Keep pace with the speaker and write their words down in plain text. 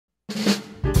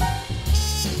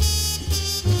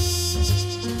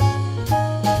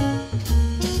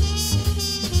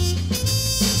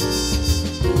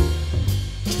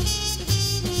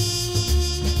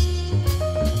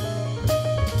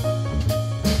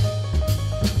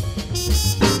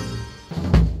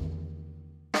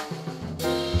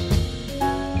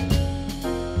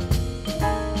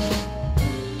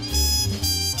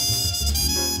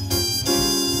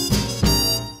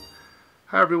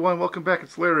everyone, welcome back.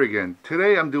 It's Larry again.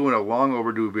 Today I'm doing a long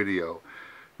overdue video.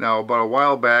 Now, about a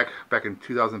while back in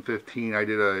 2015, I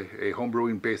did a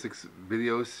homebrewing basics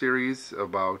video series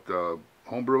about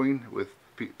homebrewing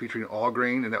featuring all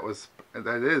grain, and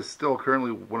that is still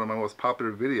currently one of my most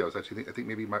popular videos. Actually, I think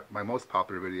maybe my most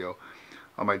popular video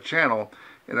on my channel.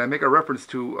 And I make a reference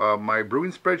to my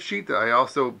brewing spreadsheet that I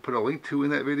also put a link to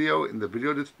in that video in the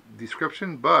video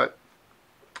description. But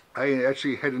I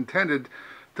actually had intended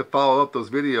to follow up those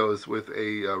videos with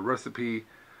a recipe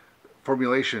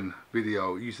formulation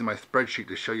video using my spreadsheet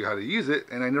to show you how to use it,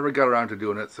 and I never got around to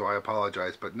doing it, so I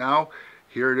apologize. But now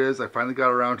here it is. I finally got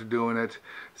around to doing it,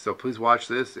 so please watch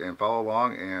this and follow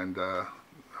along, and I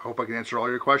hope I can answer all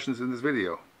your questions in this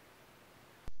video.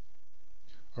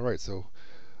 Alright, so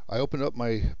I opened up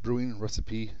my brewing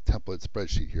recipe template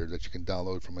spreadsheet here that you can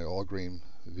download from my all grain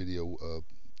video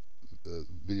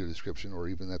video description, or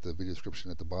even at the video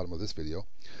description at the bottom of this video.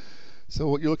 So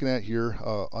what you're looking at here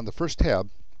on the first tab,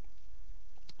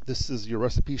 this is your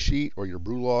recipe sheet or your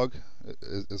brew log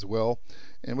as well.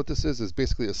 And what this is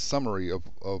basically a summary of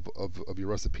your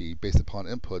recipe based upon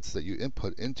inputs that you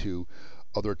input into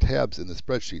other tabs in the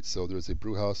spreadsheet. So there's a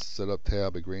brewhouse setup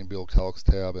tab, a grain bill calcs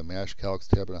tab, a mash calcs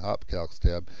tab, and a hop calcs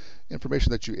tab.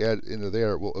 Information that you add into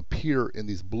there will appear in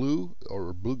these blue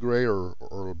or blue-gray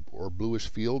or bluish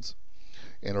fields,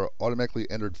 and are automatically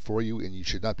entered for you, and you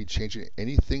should not be changing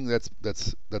anything that's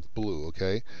blue,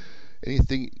 okay?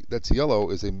 Anything that's yellow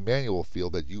is a manual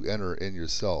field that you enter in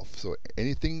yourself. So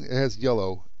anything that has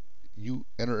yellow, you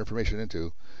enter information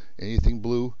into. Anything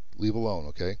blue, leave alone,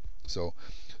 okay? So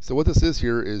what this is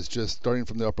here is just starting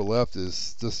from the upper left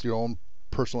is just your own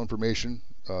personal information,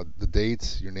 the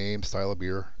dates, your name, style of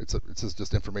beer. It's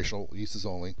just informational uses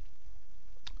only.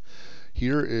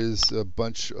 Here is a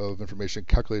bunch of information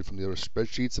calculated from the other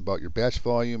spreadsheets about your batch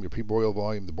volume, your pre-boil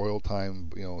volume, the boil time,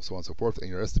 so on and so forth, and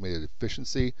your estimated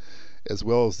efficiency, as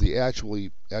well as the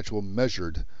actual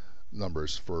measured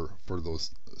numbers for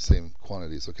those same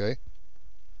quantities, okay?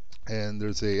 And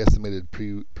there's a estimated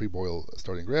pre-boil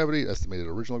starting gravity, estimated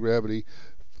original gravity,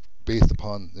 based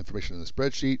upon information in the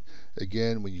spreadsheet.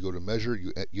 Again, when you go to measure,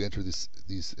 you enter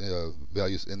these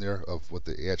values in there of what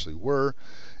they actually were.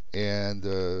 And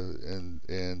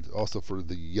also for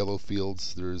the yellow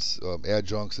fields, there's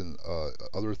adjuncts and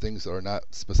other things that are not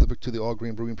specific to the all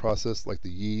grain brewing process, like the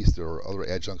yeast or other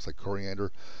adjuncts like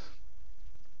coriander,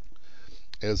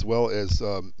 as well as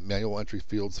manual entry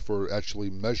fields for actually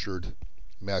measured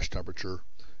mash temperature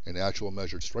and actual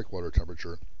measured strike water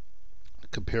temperature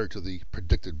compared to the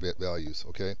predicted values.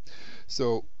 Okay,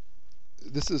 so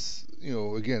this is,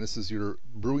 again, this is your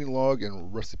brewing log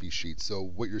and recipe sheet. So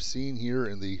what you're seeing here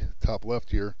in the top left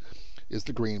here is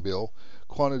the grain bill.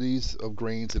 Quantities of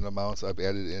grains and amounts I've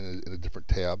added in a different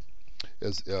tab,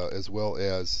 as well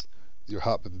as your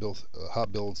hop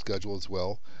bill and schedule as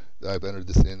well. I've entered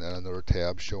this in another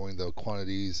tab showing the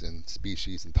quantities and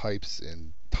species and types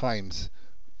and times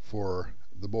for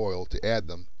the boil to add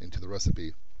them into the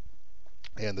recipe,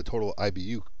 and the total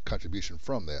IBU contribution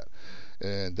from that.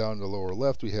 And down in the lower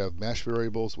left, we have mash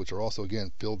variables, which are also,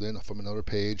 again, filled in from another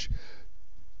page,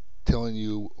 telling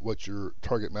you what your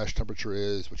target mash temperature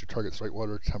is, what your target strike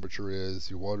water temperature is,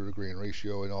 your water to grain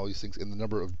ratio, and all these things, and the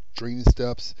number of draining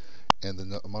steps, and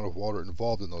the amount of water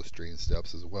involved in those draining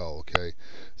steps as well. Okay,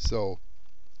 so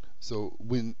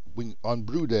when on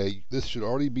brew day, this should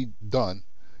already be done.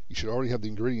 You should already have the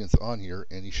ingredients on here,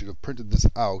 and you should have printed this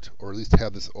out, or at least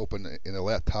have this open in a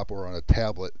laptop or on a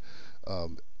tablet,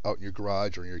 out in your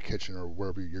garage or in your kitchen or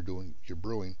wherever you're doing your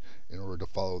brewing, in order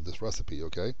to follow this recipe.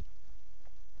 Okay,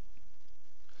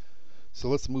 so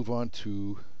let's move on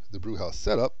to the brew house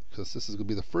setup, because this is going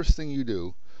to be the first thing you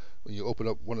do when you open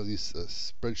up one of these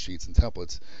spreadsheets and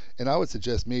templates. And I would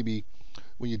suggest maybe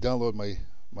when you download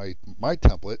my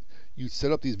template, you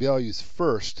set up these values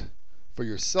first for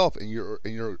yourself and your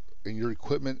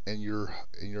equipment and your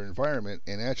environment,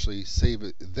 and actually save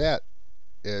that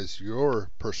as your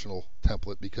personal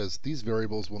template, because these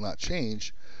variables will not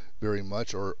change very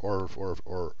much or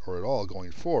at all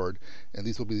going forward, and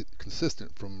these will be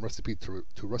consistent from recipe to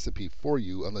recipe for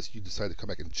you, unless you decide to come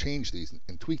back and change these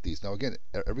and tweak these. Now again,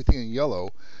 everything in yellow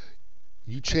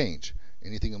you change,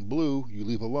 anything in blue you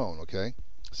leave alone. Okay,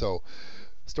 so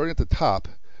starting at the top,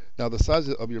 now the size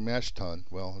of your mash tun,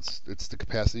 well, it's the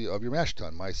capacity of your mash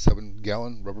tun. My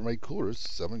 7-gallon Rubbermaid cooler is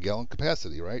 7-gallon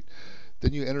capacity, right?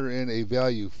 Then you enter in a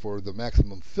value for the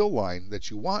maximum fill line that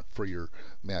you want for your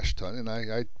mash tun, and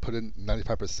I put in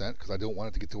 95% because I don't want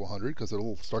it to get to 100, because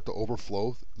it'll start to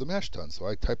overflow the mash tun. So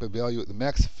I type a value, the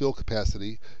max fill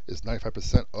capacity is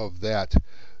 95% of that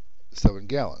 7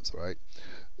 gallons, right?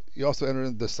 You also enter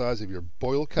in the size of your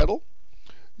boil kettle,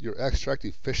 your extract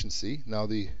efficiency. Now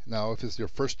if it's your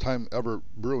first time ever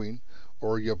brewing,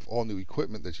 or you have all new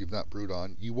equipment that you've not brewed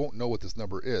on, you won't know what this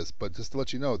number is. But just to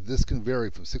let you know, this can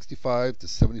vary from 65 to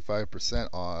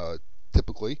 75%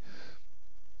 typically.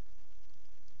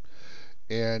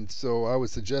 And so I would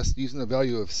suggest using a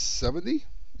value of 70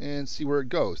 and see where it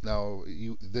goes. Now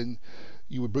you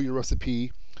would brew your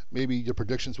recipe. Maybe your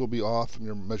predictions will be off from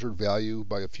your measured value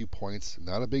by a few points.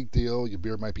 Not a big deal. Your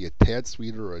beer might be a tad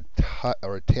sweeter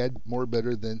or a tad more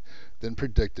bitter than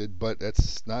predicted, but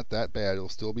that's not that bad. It'll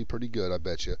still be pretty good, I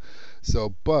bet you.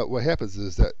 So, but what happens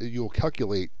is that you'll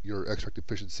calculate your extract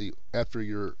efficiency after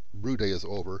your brew day is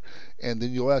over, and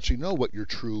then you'll actually know what your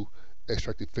true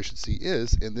extract efficiency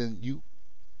is, and then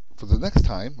for the next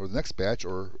time or the next batch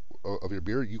or of your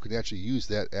beer, you can actually use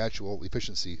that actual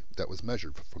efficiency that was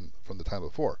measured from the time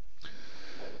before.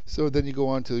 So then you go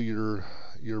on to your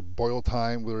boil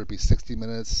time, whether it be 60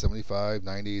 minutes, 75,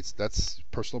 90. That's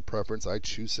personal preference. I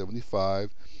choose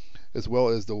 75, as well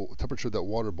as the temperature that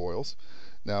water boils.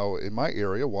 Now, in my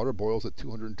area, water boils at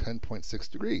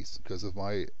 210.6 degrees because of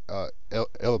my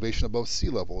elevation above sea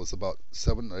level is about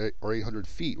 700 or 800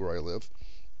 feet where I live.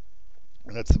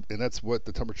 And that's what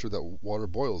the temperature that water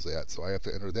boils at. So I have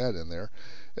to enter that in there,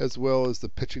 as well as the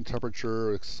pitching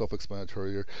temperature,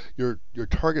 self-explanatory. Your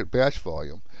target batch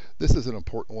volume. This is an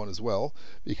important one as well,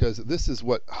 because this is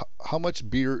how much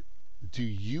beer do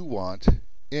you want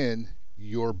in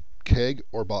your keg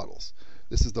or bottles.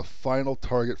 This is the final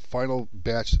target, final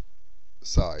batch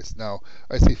size. Now,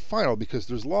 I say final because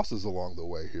there's losses along the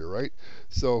way here, right?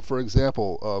 So, for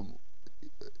example,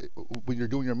 when you're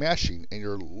doing your mashing and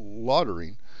you're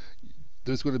lautering,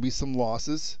 there's going to be some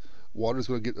losses. Water is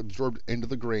going to get absorbed into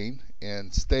the grain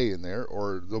and stay in there,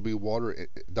 or there'll be water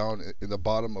down in the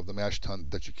bottom of the mash tun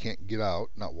that you can't get out.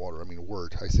 Not water, I mean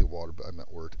wort. I say water, but I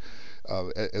meant wort.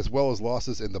 As well as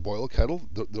losses in the boil kettle.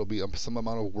 There'll be some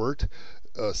amount of wort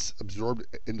absorbed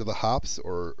into the hops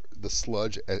or the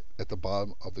sludge at the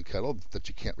bottom of the kettle that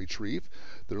you can't retrieve.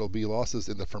 There'll be losses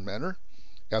in the fermenter.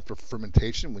 After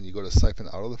fermentation, when you go to siphon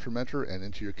out of the fermenter and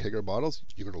into your keg or bottles,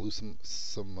 you're going to lose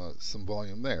some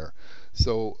volume there.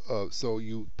 So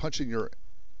you punch in your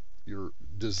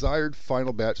desired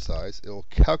final batch size. It'll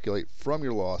calculate from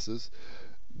your losses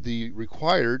the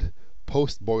required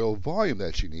post-boil volume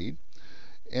that you need,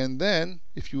 and then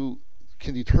if you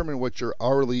can determine what your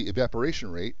hourly evaporation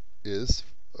rate is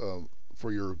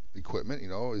for your equipment,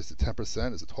 is it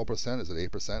 10%, is it 12%, is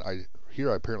it 8%? Here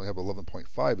I apparently have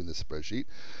 11.5 in this spreadsheet,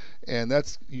 and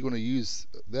you're going to use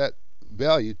that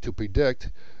value to predict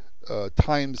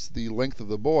times the length of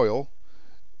the boil,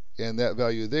 and that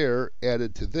value there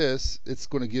added to this, it's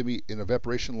going to give me an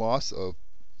evaporation loss of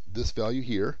this value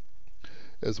here,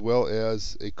 as well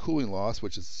as a cooling loss,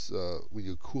 which is when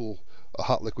you cool a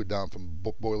hot liquid down from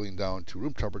boiling down to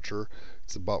room temperature,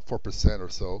 it's about 4% or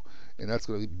so, and that's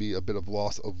going to be a bit of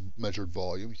loss of measured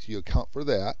volume. So you account for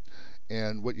that,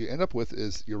 and what you end up with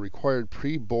is your required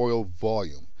pre-boil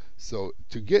volume. So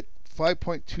to get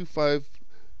 5.25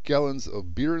 gallons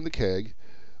of beer in the keg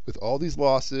with all these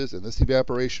losses and this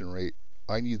evaporation rate,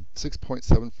 I need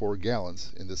 6.74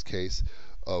 gallons in this case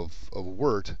of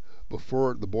wort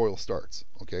before the boil starts.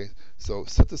 Okay, so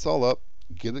set this all up,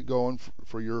 get it going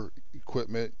for your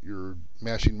equipment, your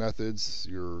mashing methods,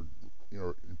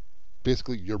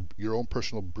 basically your own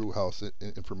personal brew house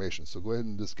information. So go ahead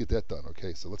and just get that done.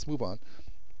 Okay, so let's move on.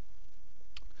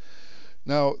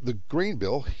 Now the grain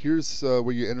bill, here's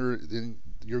where you enter in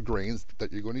your grains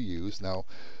that you're going to use. Now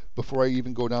before I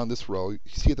even go down this row, you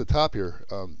see at the top here,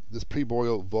 this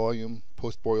pre-boil volume,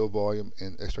 post-boil volume,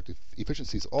 and extract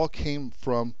efficiencies all came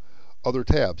from other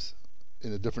tabs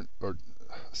in a different, or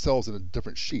cells in a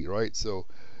different sheet, right? So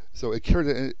it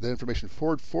carried that information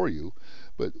forward for you,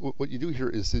 but what you do here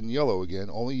is in yellow again,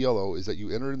 only yellow, is that you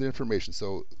enter in the information.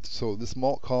 So this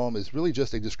malt column is really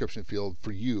just a description field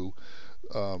for you,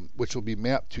 which will be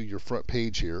mapped to your front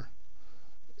page here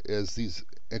as these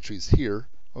entries here,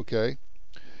 okay?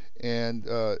 And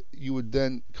you would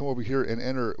then come over here and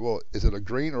enter, well, is it a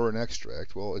grain or an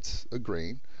extract? Well, it's a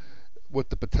grain. What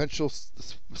the potential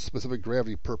specific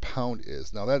gravity per pound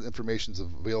is. Now that information is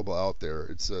available out there.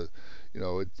 It's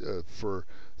for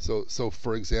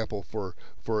example, for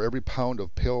every pound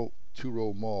of pale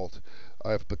two-row malt,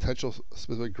 I have potential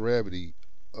specific gravity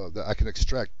that I can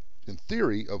extract in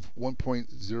theory of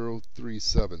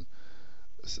 1.037.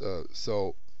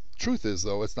 So truth is,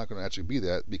 though, it's not going to actually be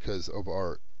that because of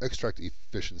our extract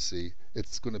efficiency.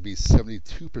 It's going to be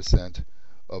 72%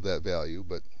 of that value,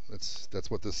 but that's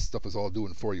what this stuff is all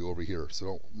doing for you over here. So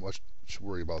don't much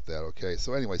worry about that. Okay.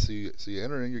 So anyway, so you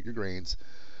enter in your grains,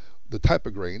 the type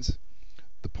of grains,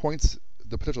 the points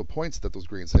the potential points that those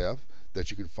grains have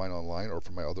that you can find online or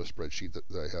from my other spreadsheet that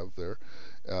I have there,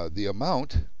 the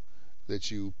amount that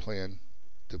you plan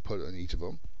to put on each of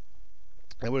them.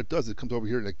 And what it does, it comes over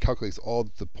here and it calculates all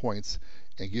the points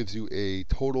and gives you a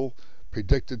total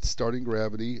predicted starting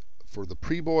gravity for the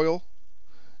pre-boil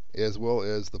as well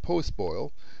as the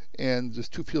post-boil. And there's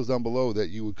two fields down below that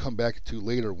you would come back to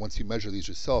later once you measure these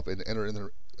yourself and enter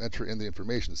in the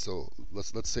information. So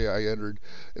let's say I entered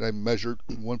and I measured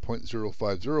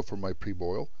 1.050 for my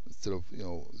pre-boil instead of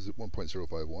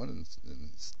 1.051 and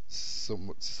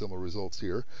somewhat similar results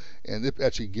here, and it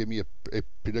actually gave me a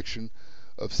prediction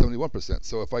of 71%.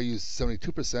 So if I use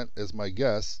 72% as my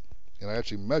guess and I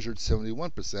actually measured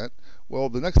 71%, well,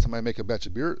 the next time I make a batch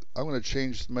of beer, I'm going to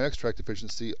change my extract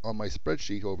efficiency on my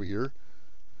spreadsheet over here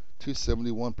to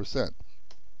 71%,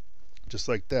 just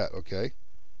like that. Okay,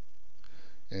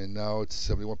 and now it's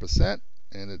 71%,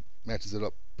 and it matches it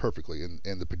up perfectly,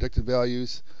 and the predicted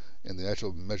values and the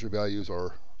actual measured values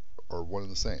are one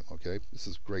and the same. Okay, this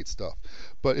is great stuff.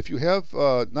 But if you have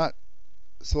not,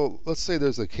 so let's say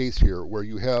there's a case here where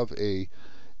you have a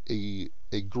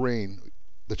grain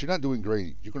that you're not doing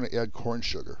grain, you're going to add corn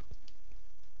sugar.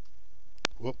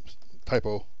 Whoops,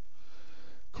 typo.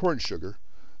 Corn sugar.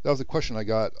 That was a question I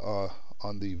got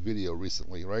on the video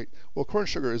recently, right? Well, corn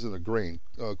sugar isn't a grain.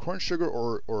 Corn sugar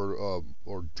or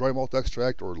dry malt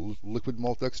extract or liquid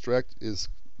malt extract is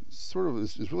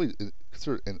really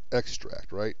considered an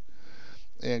extract, right?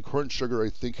 And corn sugar, I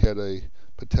think, had a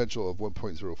potential of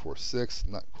 1.046.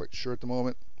 Not quite sure at the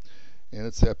moment. And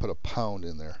let's say I put a pound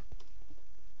in there.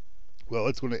 Well,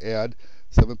 it's going to add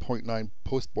 7.9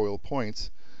 post-boil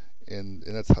points,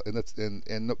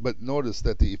 but notice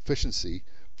that the efficiency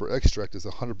for extract is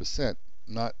 100%,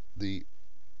 not the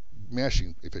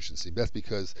mashing efficiency. That's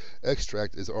because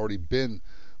extract has already been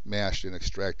mashed and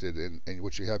extracted, and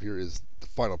what you have here is the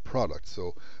final product.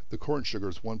 So the corn sugar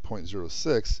is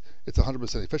 1.06. It's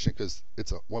 100% efficient because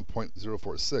it's a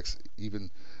 1.046 even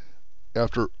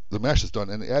after the mash is done.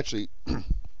 And actually,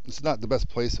 it's not the best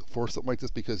place for something like this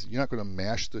because you're not going to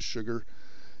mash the sugar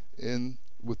in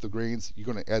with the grains.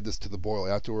 You're going to add this to the boil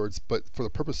afterwards. But for the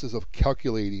purposes of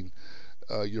calculating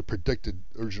your predicted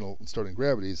original starting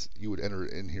gravities, you would enter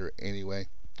it in here anyway.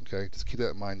 Okay, just keep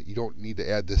that in mind. You don't need to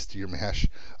add this to your mash.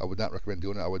 I would not recommend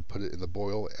doing it. I would put it in the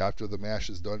boil after the mash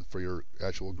is done for your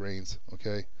actual grains.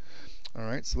 Okay. All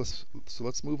right. So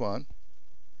let's move on.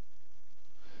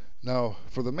 Now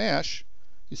for the mash,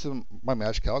 you see my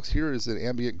mash calcs. Here is an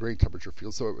ambient grain temperature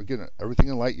field. So again, everything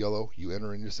in light yellow you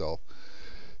enter in yourself.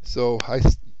 So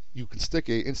you can stick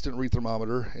a instant read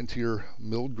thermometer into your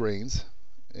milled grains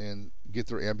and get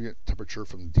their ambient temperature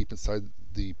from deep inside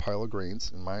the pile of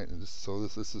grains. So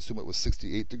let's assume it was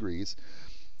 68 degrees.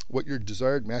 What your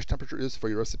desired mash temperature is for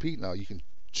your recipe. Now you can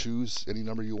choose any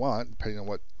number you want depending on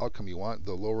what outcome you want.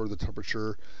 The lower the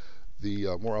temperature,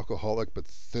 the more alcoholic but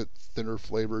thinner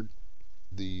flavored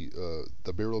the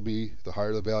beer will be. The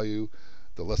higher the value,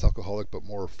 the less alcoholic but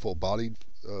more full-bodied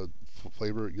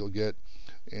flavor you'll get.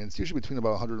 And it's usually between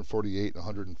about 148 and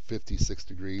 156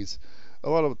 degrees. A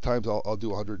lot of times I'll do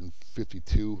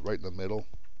 152 right in the middle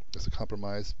as a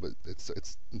compromise, but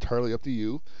it's entirely up to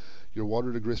you. Your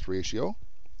water to grist ratio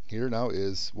here now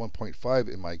is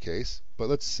 1.5 in my case. But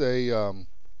let's say that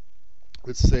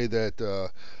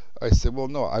I say, well,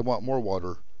 no, I want more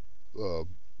water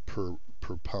per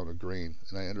pound of grain,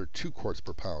 and I enter 2 quarts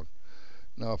per pound.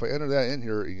 Now, if I enter that in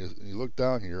here and you look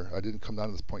down here, I didn't come down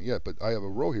to this point yet, but I have a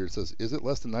row here that says, is it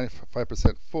less than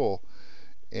 95% full?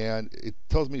 And it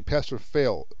tells me pass or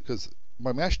fail because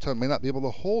my mash tun may not be able to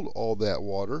hold all that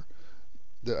water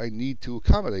that I need to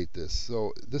accommodate this.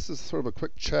 So this is sort of a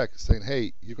quick check saying,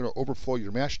 hey, you're going to overflow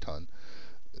your mash tun.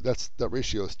 That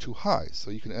ratio is too high. So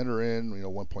you can enter in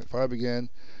 1.5 again,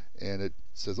 and it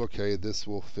says, okay, this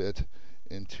will fit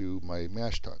into my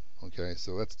mash tun. Okay,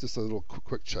 so that's just a little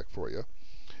quick check for you.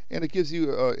 And it gives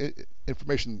you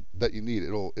information that you need.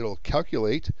 It'll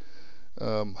calculate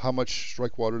how much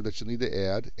strike water that you need to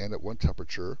add and at what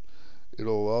temperature.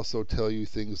 It'll also tell you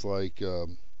things like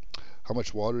how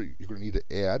much water you're going to need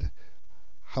to add,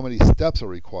 how many steps are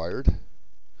required,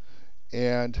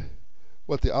 and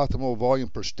what the optimal volume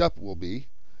per step will be.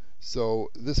 So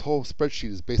this whole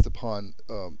spreadsheet is based upon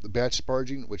the batch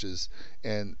sparging,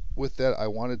 and with that I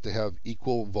wanted to have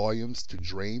equal volumes to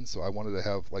drain. So I wanted to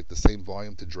have like the same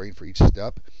volume to drain for each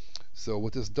step. So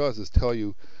what this does is tell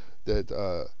you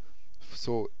that,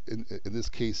 so in this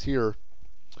case here,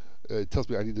 it tells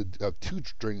me I need to have 2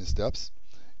 draining steps.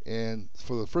 And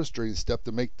for the first draining step,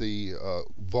 to make the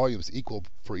volumes equal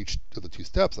for each of the 2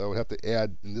 steps, I would have to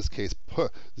add, in this case,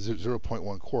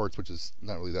 0.1 quarts, which is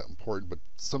not really that important, but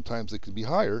sometimes it can be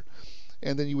higher.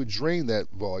 and then you would drain that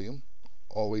volume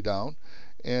all the way down,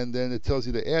 and then it tells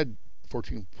you to add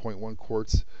 14.1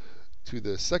 quarts to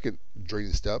the second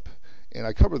draining step. And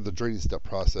I covered the draining step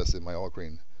process in my all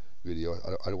grain video.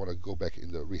 I don't want to go back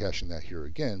into rehashing that here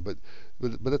again, but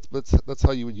that's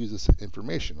how you would use this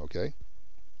information. Okay.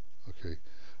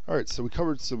 All right. So we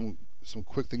covered some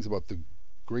quick things about the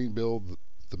grain bill,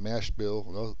 the mash bill.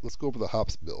 Now let's go over the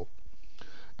hops bill.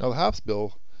 Now the hops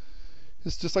bill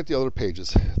is just like the other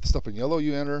pages. The stuff in yellow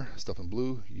you enter, stuff in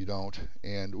blue you don't.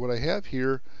 And what I have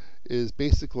here is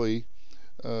basically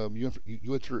you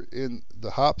enter in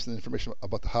the hops and information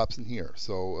about the hops in here.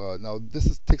 So now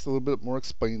this takes a little bit more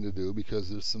explaining to do because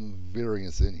there's some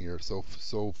variance in here. So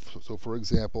for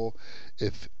example,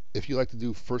 if you like to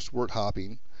do first wort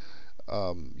hopping,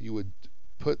 you would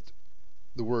put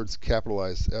the words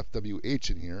capitalized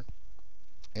FWH in here,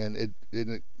 and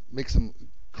it makes some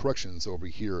corrections over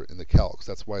here in the calcs.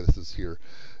 That's why this is here.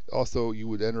 Also, you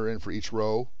would enter in for each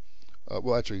row.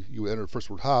 Well, actually, you would enter first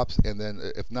wort hops, and then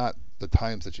if not, the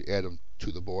times that you add them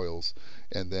to the boils,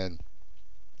 and then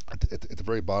at the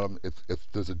very bottom, if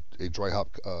there's a dry hop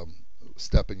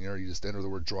step in there, you just enter the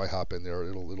word dry hop in there.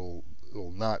 It'll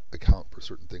not account for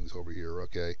certain things over here.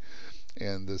 Okay.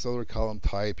 And this other column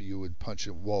type, you would punch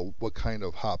in, well, what kind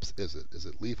of hops is it? Is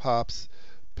it leaf hops,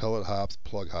 pellet hops,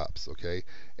 plug hops? Okay.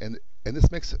 And this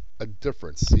makes a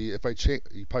difference. See, if I change,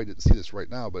 you probably didn't see this right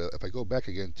now, but if I go back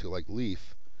again to like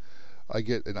leaf, I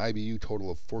get an IBU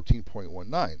total of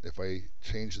 14.19. If I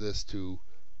change this to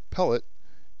pellet,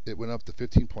 it went up to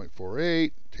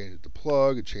 15.48, changed it to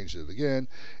plug, it changed it again.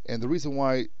 And the reason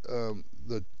why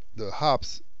the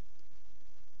hops,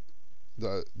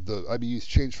 the IBUs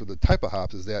change for the type of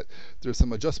hops is that there's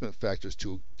some adjustment factors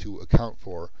to account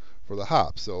for the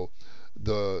hops. So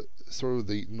the sort of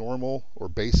the normal or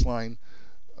baseline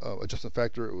adjustment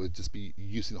factor, it would just be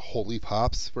using whole leaf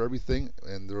hops for everything,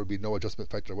 and there would be no adjustment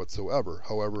factor whatsoever.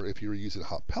 However, if you're using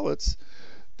hop pellets,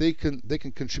 they can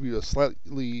contribute a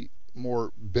slightly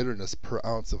more bitterness per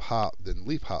ounce of hop than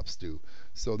leaf hops do.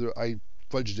 So there, I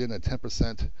fudged in a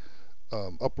 10%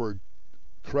 upward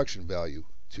correction value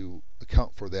to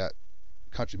account for that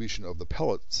contribution of the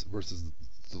pellets versus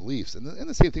the leaves. And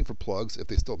the same thing for plugs, if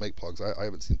they still make plugs. I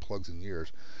haven't seen plugs in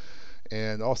years.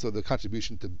 And also the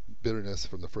contribution to bitterness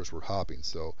from the first wort hopping.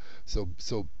 So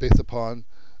based upon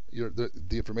the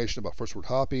information about first wort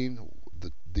hopping,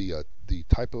 the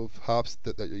type of hops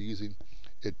that you're using,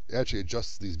 it actually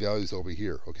adjusts these values over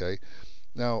here. Okay.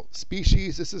 Now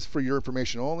species, this is for your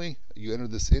information only. You enter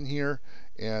this in here,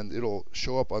 and it'll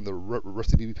show up on the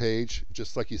recipe page,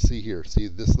 just like you see here. See,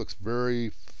 this looks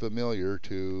very familiar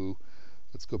to.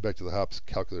 Let's go back to the hops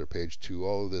calculator page to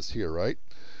all of this here, right?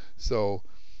 So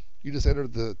you just enter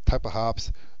the type of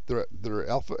hops. There are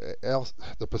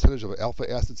the percentage of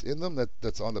alpha acids in them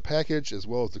that's on the package, as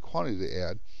well as the quantity to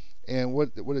add. And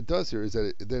what it does here is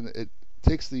that it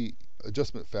takes the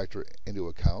adjustment factor into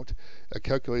account. It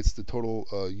calculates the total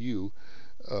U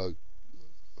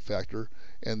factor,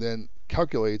 and then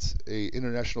calculates a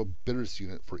international bitterness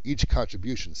unit for each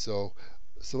contribution. So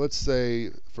let's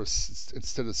say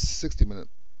instead of 60-minute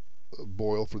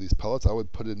boil for these pellets, I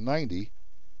would put in 90.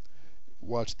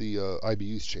 Watch the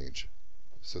IBUs change.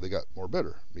 So they got more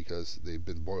bitter because they've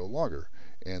been boiled longer,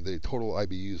 and the total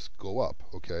IBUs go up.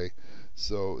 Okay,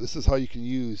 so this is how you can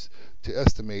use to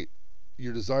estimate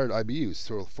your desired IBUs.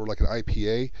 So for like an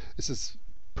IPA, this is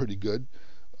pretty good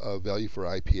value for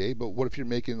IPA. But what if you're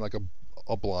making like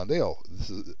a blonde ale?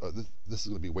 This is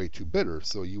going to be way too bitter.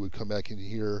 So you would come back in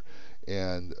here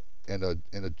and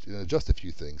adjust a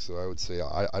few things. So I would say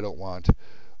I don't want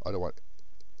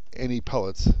any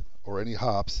pellets or any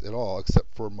hops at all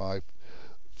except for my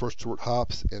first wort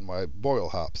hops and my boil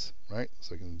hops, right?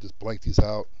 So I can just blank these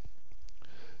out,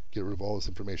 get rid of all this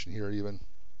information here even,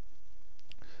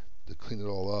 to clean it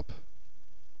all up,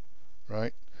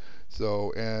 right?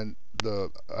 So, and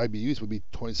the IBUs would be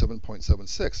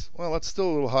 27.76. Well, that's still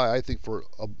a little high, I think, for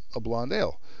a blonde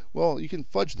ale. Well, you can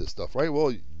fudge this stuff, right?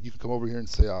 Well, you can come over here and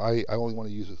say, I only want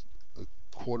to use a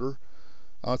quarter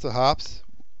ounce of hops,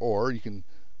 or you can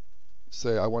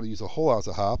say, I want to use a whole ounce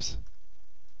of hops,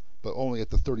 but only at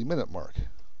the 30-minute mark.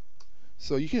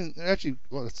 So you can actually,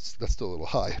 well, that's still a little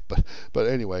high, but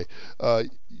anyway,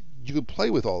 you can play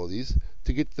with all of these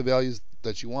to get the values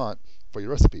that you want for your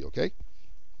recipe. Okay.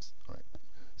 All right.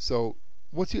 So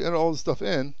once you enter all this stuff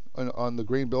in on the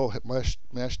grain bill,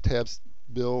 mash tabs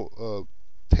bill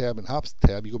tab, and hops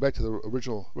tab, you go back to the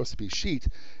original recipe sheet,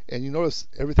 and you notice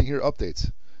everything here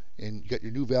updates, and you got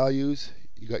your new values,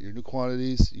 you got your new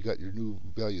quantities, you got your new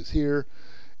values here,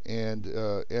 And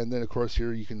then of course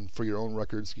here you can, for your own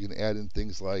records, you can add in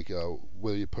things like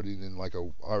whether you're putting in like a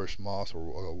Irish moss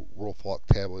or a World Flock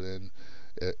tablet in,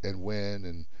 and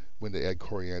when to add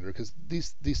coriander, because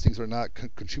these things are not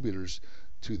contributors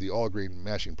to the all grain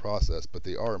mashing process, but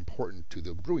they are important to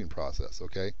the brewing process.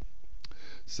 Okay,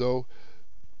 so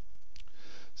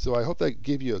I hope that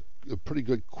gave you a pretty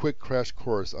good quick crash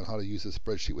course on how to use this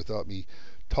spreadsheet without me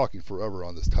talking forever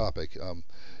on this topic.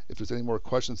 If there's any more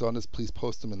questions on this, please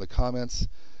post them in the comments,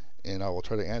 and I will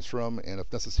try to answer them. And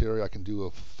if necessary, I can do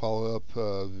a follow-up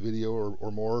video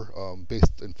or more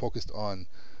based and focused on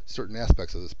certain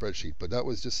aspects of the spreadsheet. But that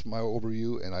was just my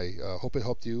overview, and I hope it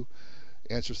helped you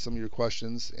answer some of your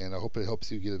questions, and I hope it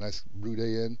helps you get a nice brew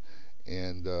day in.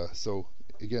 And so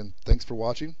again, thanks for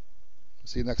watching.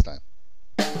 See you next time.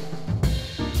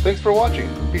 Thanks for watching.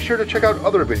 Be sure to check out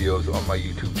other videos on my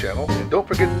YouTube channel, and don't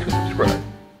forget to subscribe.